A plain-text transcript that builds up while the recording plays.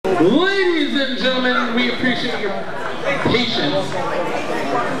Ladies and gentlemen, we appreciate your patience.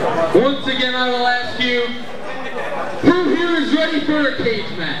 Once again, I will ask you, who here is ready for a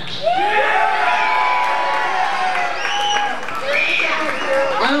cage match?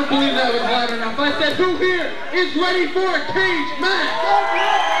 I don't believe that was loud enough. I said, who here is ready for a cage match?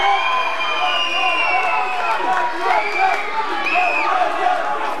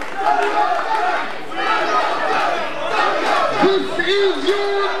 This is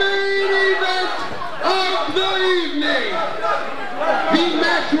your main event of the evening. The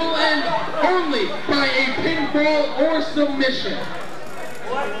match will end only by a pinfall or submission.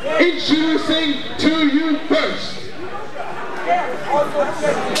 Introducing to you first,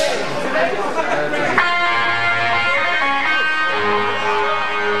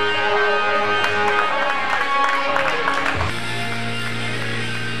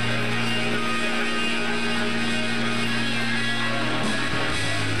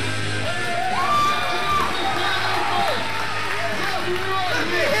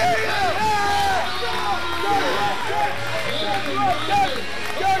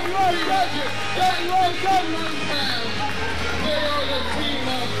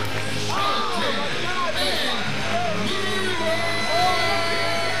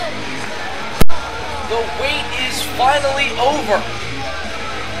 the wait is finally over.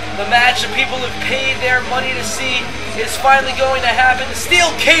 The match that people have paid their money to see is finally going to happen. The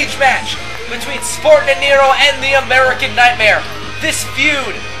steel cage match between Spartan Nero and the American Nightmare. This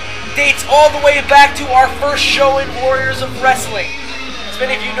feud dates all the way back to our first show in Warriors of Wrestling. As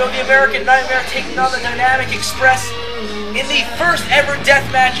many of you know, the American Nightmare taking on the Dynamic Express in the first ever death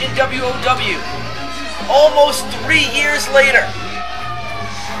match in WOW. Almost 3 years later,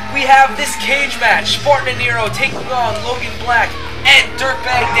 we have this cage match, Spartan Nero taking on Logan Black and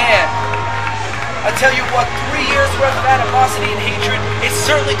Dirtbag Dan. I tell you what, 3 years worth of animosity and hatred is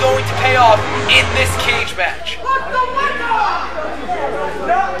certainly going to pay off in this cage match.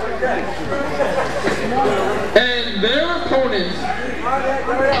 And their opponents,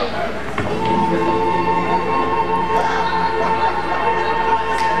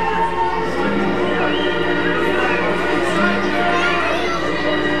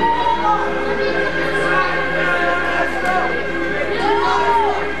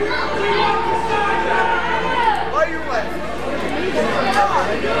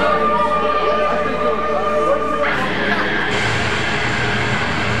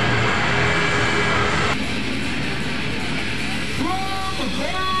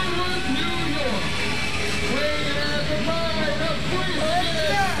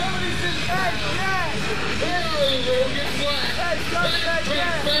 Logan Black Dirtbag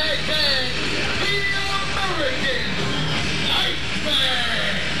Dan, the American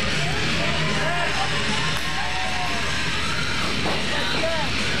Nightmare.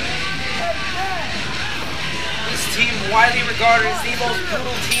 This team, widely regarded as the most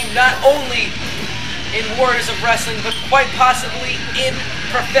brutal team, not only in Warriors of Wrestling, but quite possibly in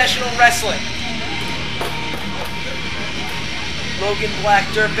professional wrestling. Logan Black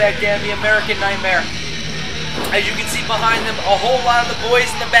Dirtbag Dan, the American Nightmare. As you can see behind them, a whole lot of the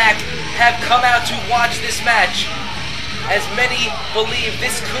boys in the back have come out to watch this match, as many believe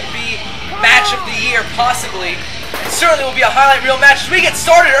this could be match of the year, possibly. It certainly will be a highlight reel match as we get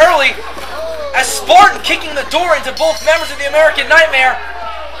started early, as Spartan kicking the door into both members of the American Nightmare,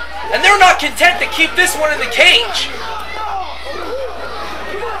 and they're not content to keep this one in the cage.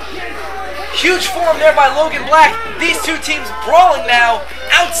 Huge form there by Logan Black. These two teams brawling now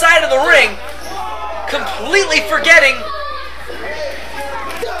outside of the ring, completely forgetting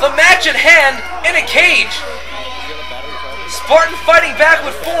the match at hand in a cage. Spartan fighting back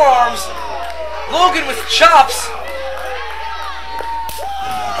with forearms, Logan with chops.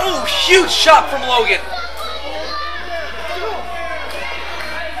 Oh, huge chop from Logan.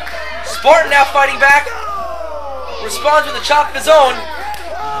 Spartan now fighting back, responds with a chop of his own,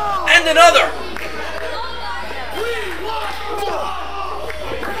 and another.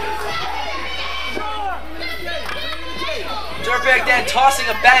 Dirtbag Dan tossing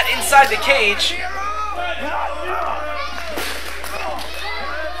a bat inside the cage.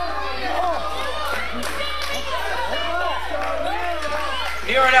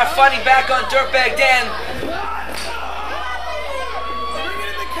 Nero now fighting back on Dirtbag Dan.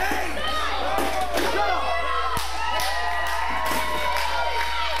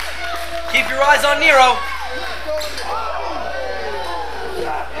 Keep your eyes on Nero.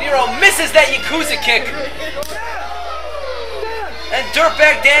 Nero misses that Yakuza kick. And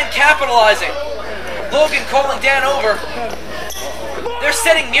Dirtbag Dan capitalizing. Logan calling Dan over. They're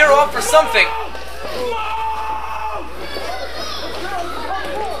setting Nero up for something.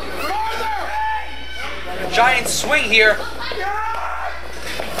 Giant swing here.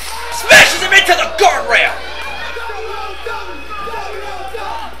 Smashes him into the guardrail.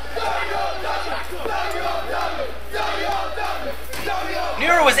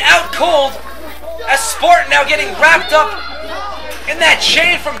 Nero is out cold as Spartan now getting wrapped up in that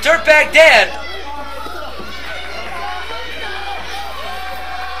chain from Dirtbag Dan.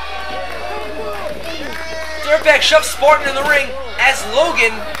 Dirtbag shoves Spartan in the ring as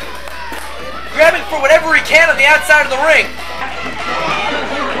Logan grabbing for whatever he can on the outside of the ring.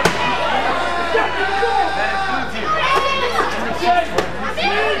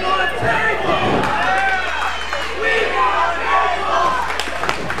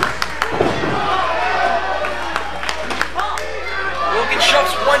 Logan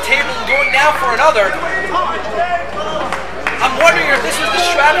shoves one table and going down for another. I'm wondering if this was the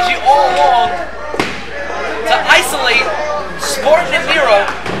strategy all along to isolate Spartan and Nero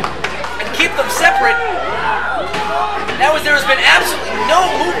and keep them separate. Now as there has been absolutely no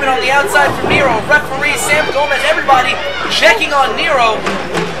movement on the outside from Nero, referee Sam Gomez, everybody checking on Nero,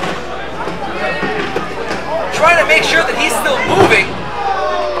 trying to make sure that he's still moving.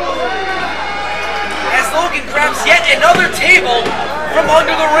 As Logan grabs yet another table from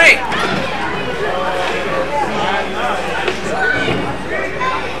under the ring.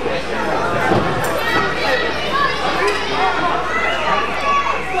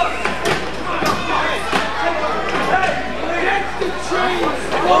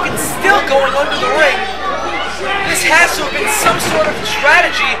 Logan's still going under the ring. This has to have been some sort of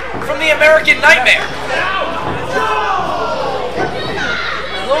strategy from the American Nightmare.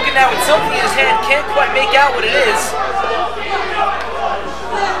 Logan now with something in his hand can't quite make out what it is.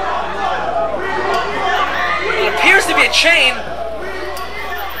 It appears to be a chain.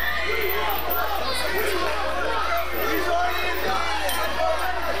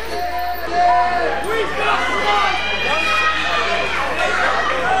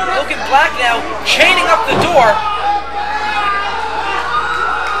 Logan Black now chaining up the door.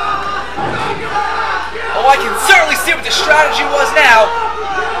 Oh, I can certainly see what the strategy was now.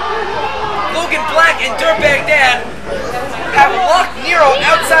 Logan Black and Dirtbag Dan have locked Nero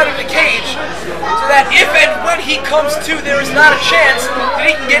outside of the cage so that if and when he comes to, there is not a chance that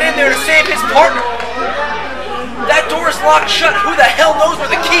he can get in there to save his partner. That door is locked shut. Who the hell knows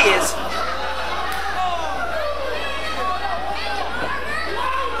where the key is?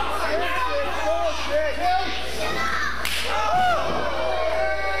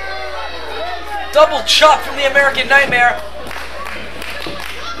 Double chop from the American Nightmare.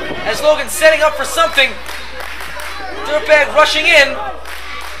 As Logan's setting up for something. Dirtbag rushing in.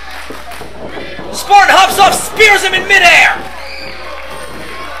 Spartan hops off, spears him in midair.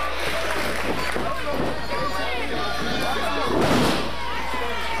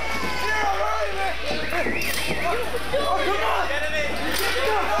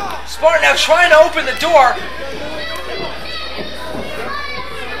 Spartan now trying to open the door.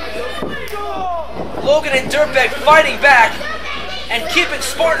 Logan and Dirtbag fighting back and keeping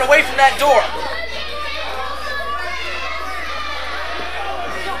Spartan away from that door.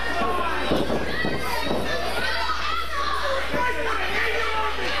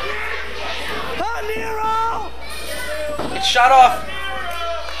 It's shot off.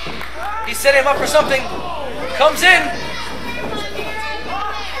 He's setting him up for something. Comes in.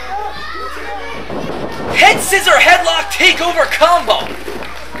 Head scissor headlock takeover combo.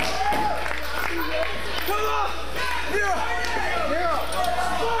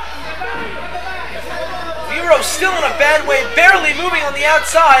 Nero still in a bad way, barely moving on the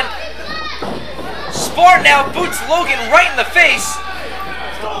outside. Spartan now boots Logan right in the face.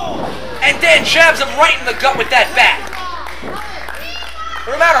 And then jabs him right in the gut with that bat.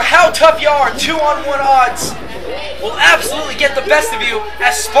 No matter how tough you are, 2-on-1 odds will absolutely get the best of you,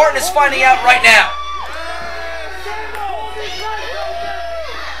 as Spartan is finding out right now.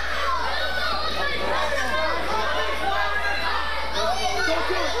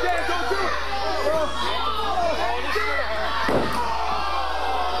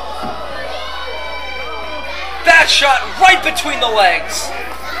 That shot right between the legs.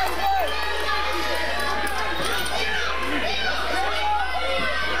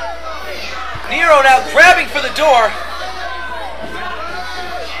 Nero now grabbing for the door.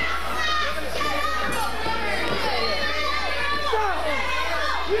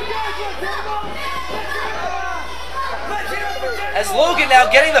 As Logan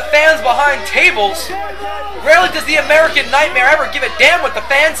now getting the fans behind tables. Rarely does the American Nightmare ever give a damn what the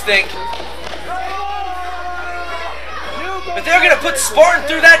fans think. But they're going to put Spartan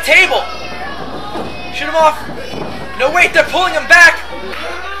through that table. Shoot him off. No, wait, they're pulling him back.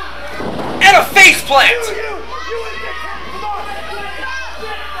 And a face plant.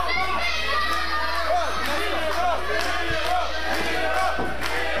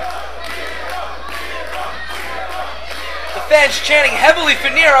 The fans chanting heavily for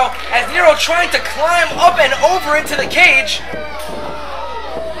Nero as Nero trying to climb up and over into the cage.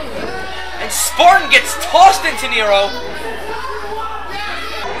 And Spartan gets tossed into Nero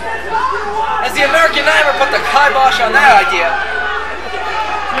as the American Nightmare put the kibosh on that idea.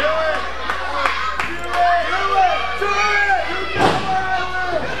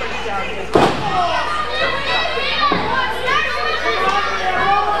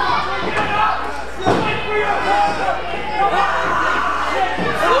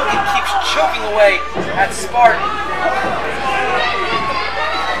 Logan keeps choking away at Spartan.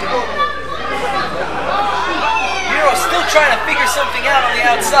 Nero's still trying to figure something out on the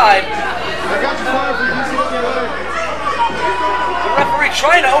outside. The referee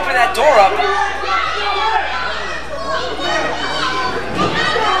trying to open that door up.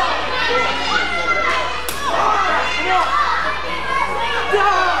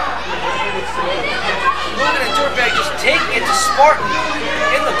 Logan and Dirtbag just taking it to Spartan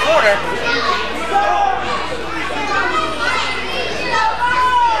in the corner.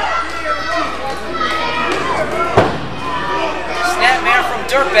 Snapmare from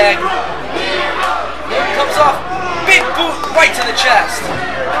Dirtbag. Logan comes off. Big boot right to the chest.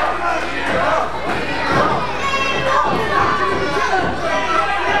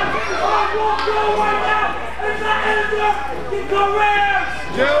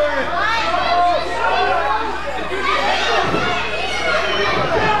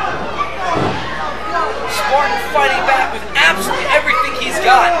 Spartan fighting back with absolutely everything he's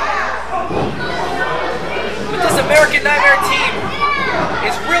got. But this American Nightmare team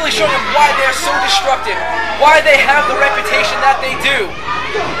is really showing them why they're so destructive, why they have the reputation that they do.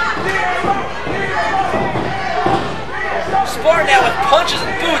 Spartan now with punches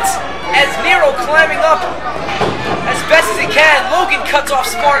and boots as Nero climbing up as best as he can. Logan cuts off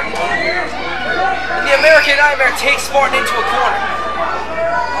Spartan, and the American Nightmare takes Spartan into a corner.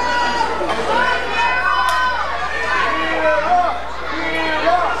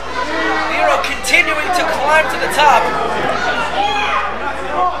 Nero continuing to climb to the top.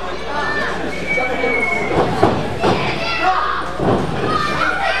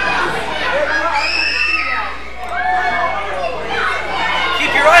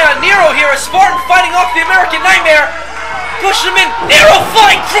 Nero here, as Spartan fighting off the American Nightmare. Push him in. Nero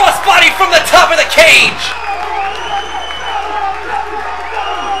flying crossbody from the top of the cage.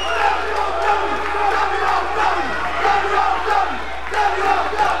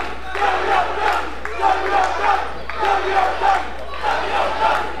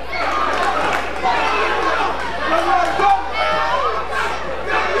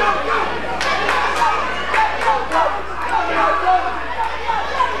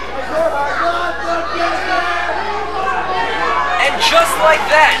 Just like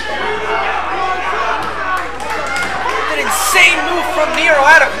that. An insane move from Nero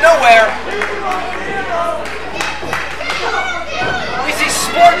out of nowhere. We see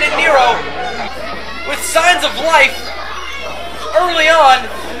Spartan and Nero with signs of life early on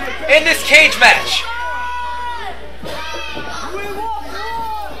in this cage match.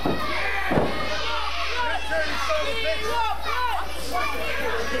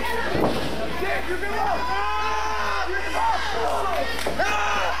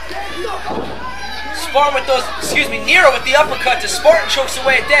 Spartan with those, Nero with the uppercut to Spartan chokes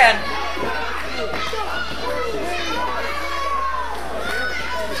away at Dan.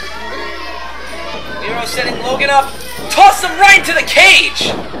 Nero setting Logan up, toss him right into the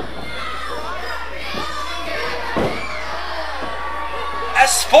cage.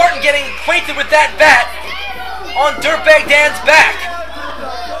 As Spartan getting acquainted with that bat on Dirtbag Dan's back.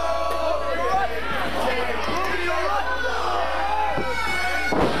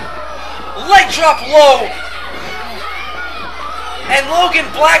 Leg drop low. And Logan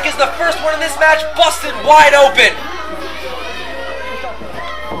Black is the first one in this match busted wide open.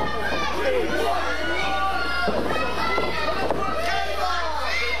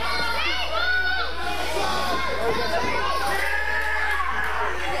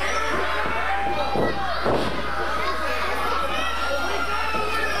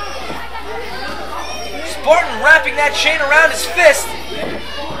 Spartan wrapping that chain around his fist.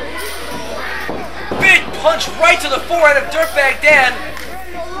 Big punch right to the forehead of Dirtbag Dan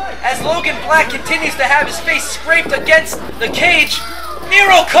as Logan Black continues to have his face scraped against the cage.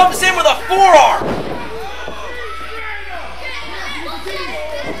 Nero comes in with a forearm.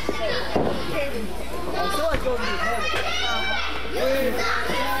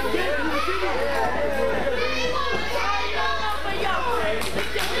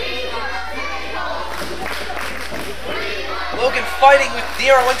 Logan fighting with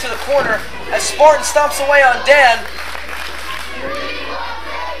Nero into the corner as Spartan stomps away on Dan.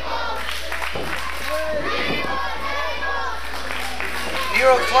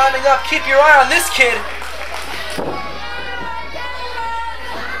 Nero climbing up. Keep your eye on this kid.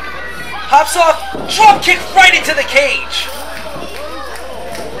 Hops off. Drop kick right into the cage.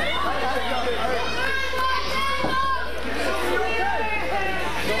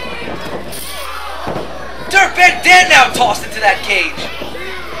 Dirtbag Dan now tossed into that cage.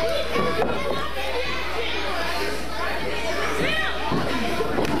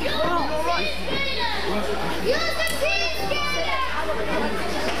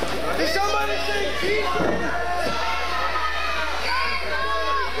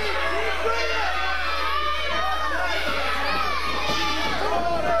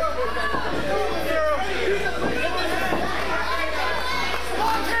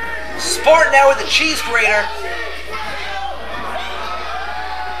 Spartan now with the cheese grater.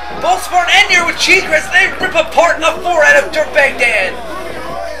 Both Spartan and Nero with cheese graters. They rip apart the forehead of Dirtbag Dan.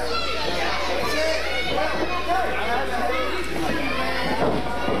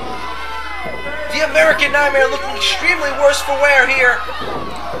 The American Nightmare looking extremely worse for wear here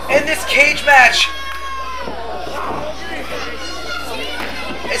in this cage match.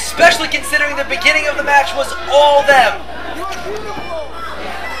 Especially considering the beginning of the match was all them.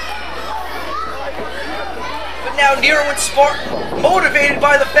 Now Nero and Spartan, motivated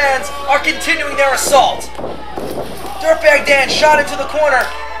by the fans, are continuing their assault. Dirtbag Dan shot into the corner.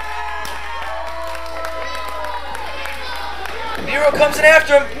 Nero comes in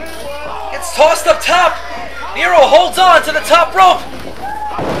after him. Gets tossed up top. Nero holds on to the top rope.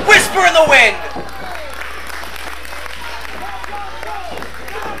 Whisper in the wind.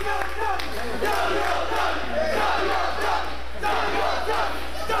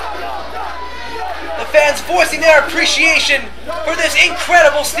 Fans voicing their appreciation for this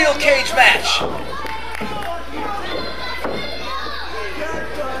incredible steel cage match.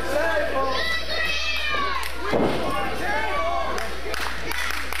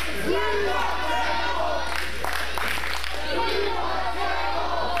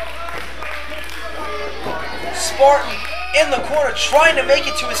 Spartan in the corner trying to make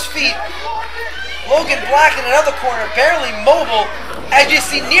it to his feet. Logan Black in another corner, barely mobile, as you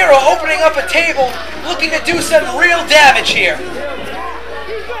see Nero opening up a table, looking to do some real damage here.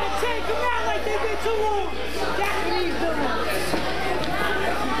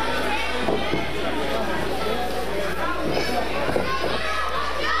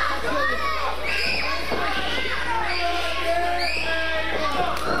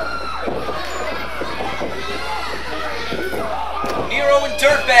 Nero and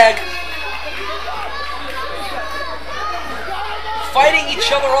Dirtbag fighting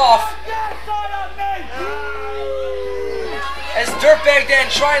each other off as Dirtbag Dan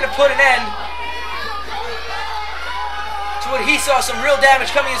trying to put an end to what he saw some real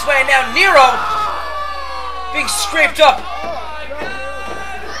damage coming his way. And now Nero being scraped up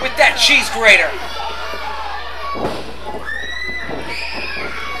with that cheese grater.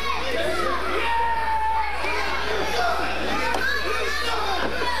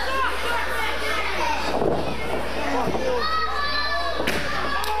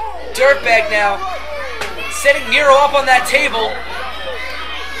 Dirtbag now setting Nero up on that table.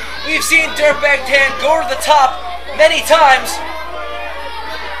 We've seen Dirtbag Dan go to the top many times.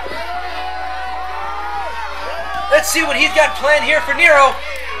 Let's see what he's got planned here for Nero.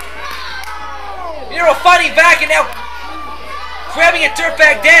 Nero fighting back and now grabbing at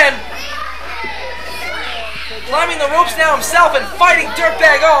Dirtbag Dan. Climbing the ropes now himself and fighting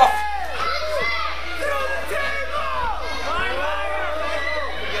Dirtbag off.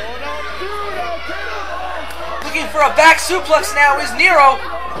 Looking for a back suplex now is Nero.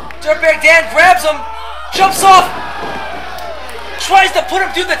 Dirtbag Dan grabs him, jumps off, tries to put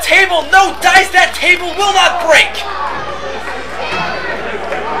him through the table. No dice, that table will not break.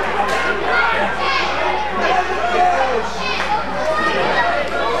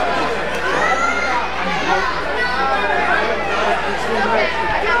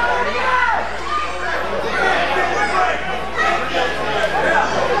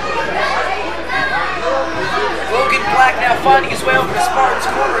 Logan Black now finding his way over to Spartan's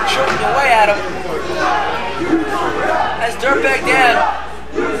corner and choking away at him. As Dirtbag Dan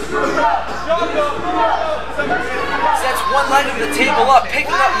sets one leg of the table up,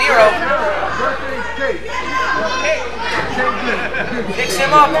 picking up Nero. Picks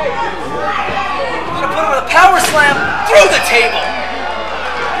him up. Gonna put him with a power slam through the table.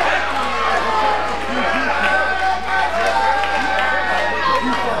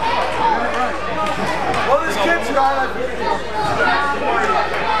 Well, this kid's got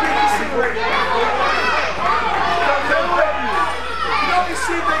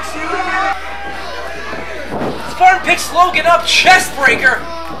Spartan picks Logan up, chest breaker.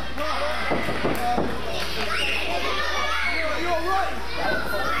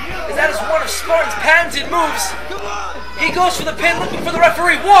 As that is one of Spartan's patented moves. He goes for the pin, looking for the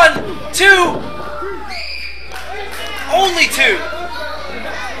referee. 1, 2. Only 2.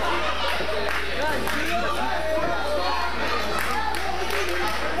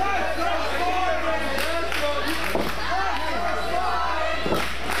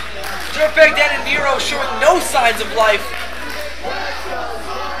 Dirtbag Dan and Nero showing no signs of life.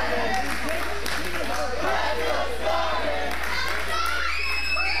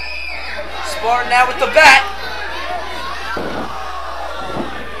 Spartan now with the bat.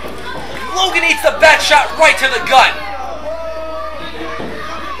 Logan eats the bat shot right to the gut.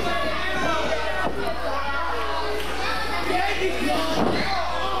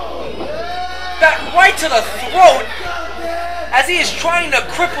 Bat right to the throat as he is trying to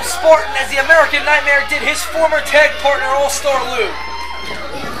cripple Spartan as the American Nightmare did his former tag partner All-Star Lou.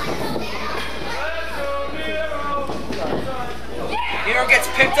 Nero gets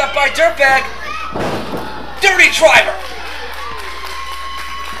picked up by Dirtbag. Dirty driver.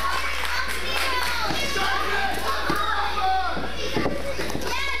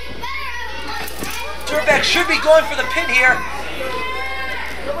 Dirtbag should be going for the pin here.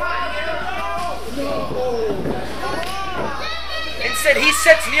 Instead, he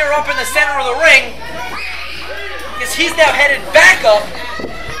sets Nero up in the center of the ring because he's now headed back up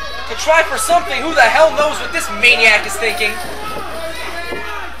to try for something. Who the hell knows what this maniac is thinking?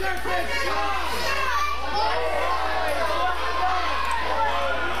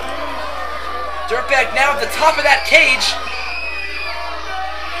 Dirtbag now at the top of that cage.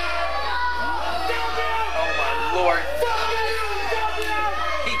 Oh my lord.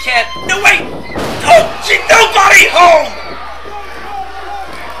 He can't. No, wait! Oh, nobody home!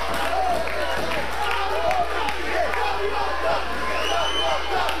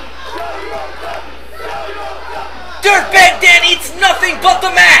 Dirtbag Dan eats nothing but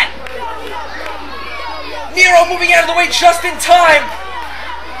the mat! Nero moving out of the way just in time.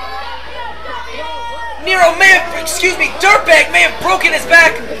 Dirtbag may have broken his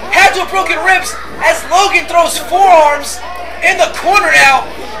back, had to have broken ribs, as Logan throws forearms in the corner now,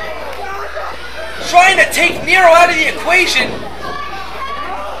 trying to take Nero out of the equation.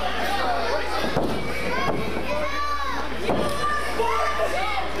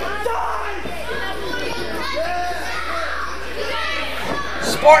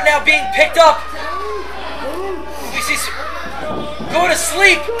 Spartan now being picked up. We see go to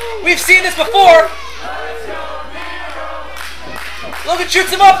sleep. We've seen this before. Logan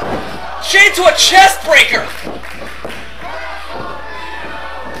shoots him up. Shade to a chest breaker.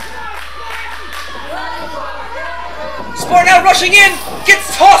 Spartan now rushing in.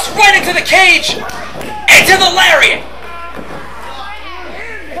 Gets tossed right into the cage. Into the lariat.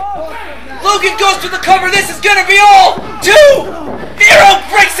 Logan goes to the cover. This is gonna be all 2. Nero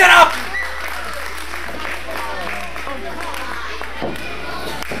breaks it up.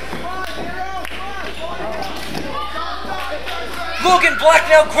 Logan Black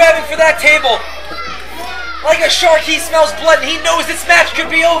now grabbing for that table. Like a shark, he smells blood and he knows this match could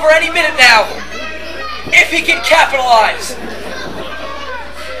be over any minute now. If he can capitalize.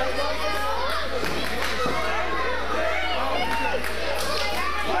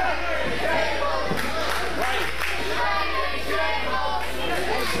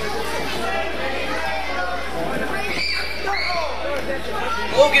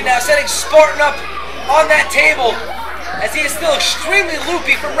 Logan now setting Spartan up on that table, as he is still extremely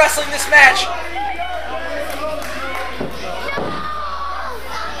loopy from wrestling this match.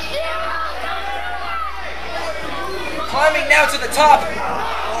 Climbing now to the top.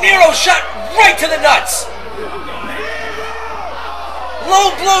 Nero shot right to the nuts.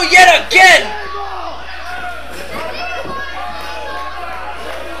 Low blow yet again.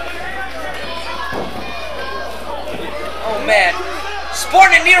 Oh man.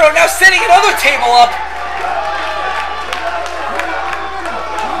 Spartan and Nero now setting another table up.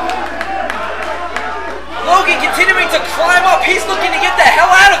 Logan continuing to climb up. He's looking to get the hell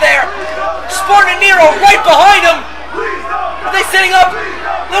out of there. Spartan and Nero right behind him. Are they setting up?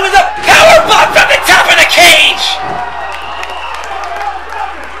 Logan's up. Powerbomb from the top of the cage.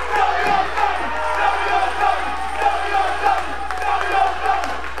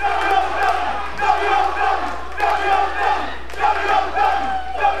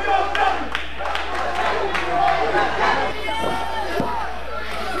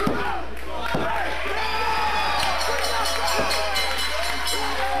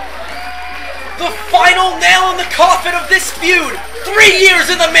 The final nail in the coffin of this feud. 3 years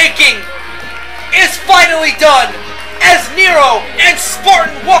in the making is finally done as Nero and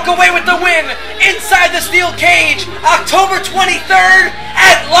Spartan walk away with the win inside the steel cage October 23rd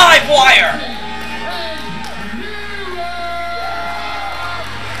at Livewire.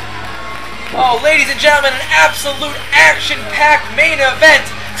 Oh, ladies and gentlemen, an absolute action-packed main event,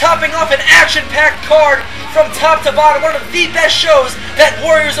 topping off an action-packed card from top to bottom, one of the best shows that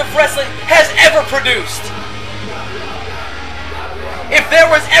Warriors of Wrestling has ever produced. If there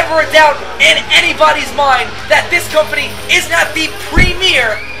was ever a doubt in anybody's mind that this company is not the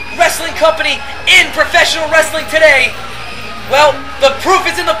premier wrestling company in professional wrestling today, well, the proof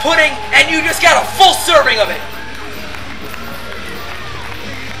is in the pudding, and you just got a full serving of it.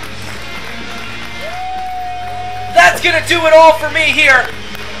 That's gonna do it all for me here.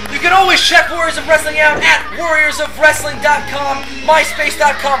 You can always check Warriors of Wrestling out at warriorsofwrestling.com,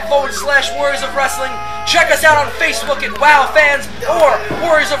 myspace.com/Warriors of Wrestling. Check us out on Facebook at WoW Fans or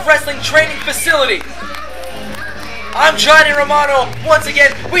Warriors of Wrestling Training Facility. I'm Johnny Romano. Once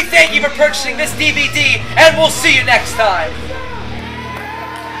again, we thank you for purchasing this DVD, and we'll see you next time.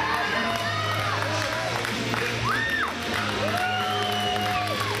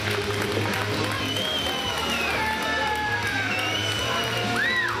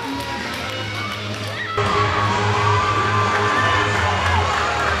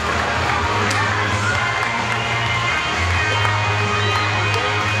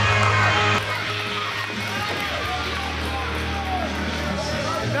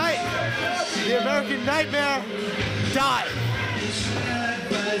 The American Nightmare died.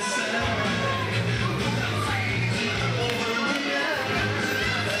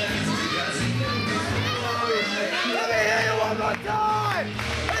 Let me hear you one more time.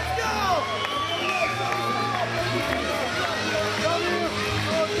 Let's go.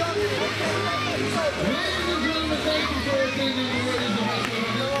 Ladies and gentlemen, thank you for attending the Warriors of Wrestling. If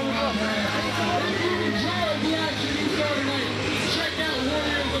you enjoyed the action you saw tonight, check out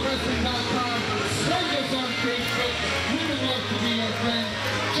warriorsofwrestling.com. Like us on Facebook. We would love to be your friend.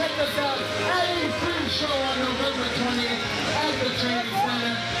 Check us out at a free show on November 20th at the Training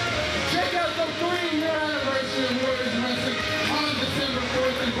Center. Check out the 3-year anniversary of Warriors of Wrestling on December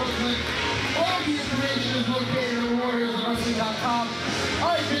 4th in Brooklyn. All the information is located at warriorsofwrestling.com.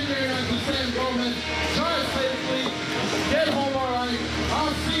 I've been there as the Sam Gomez. Drive safely. Get home alright.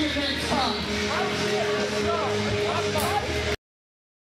 I'll see you next time.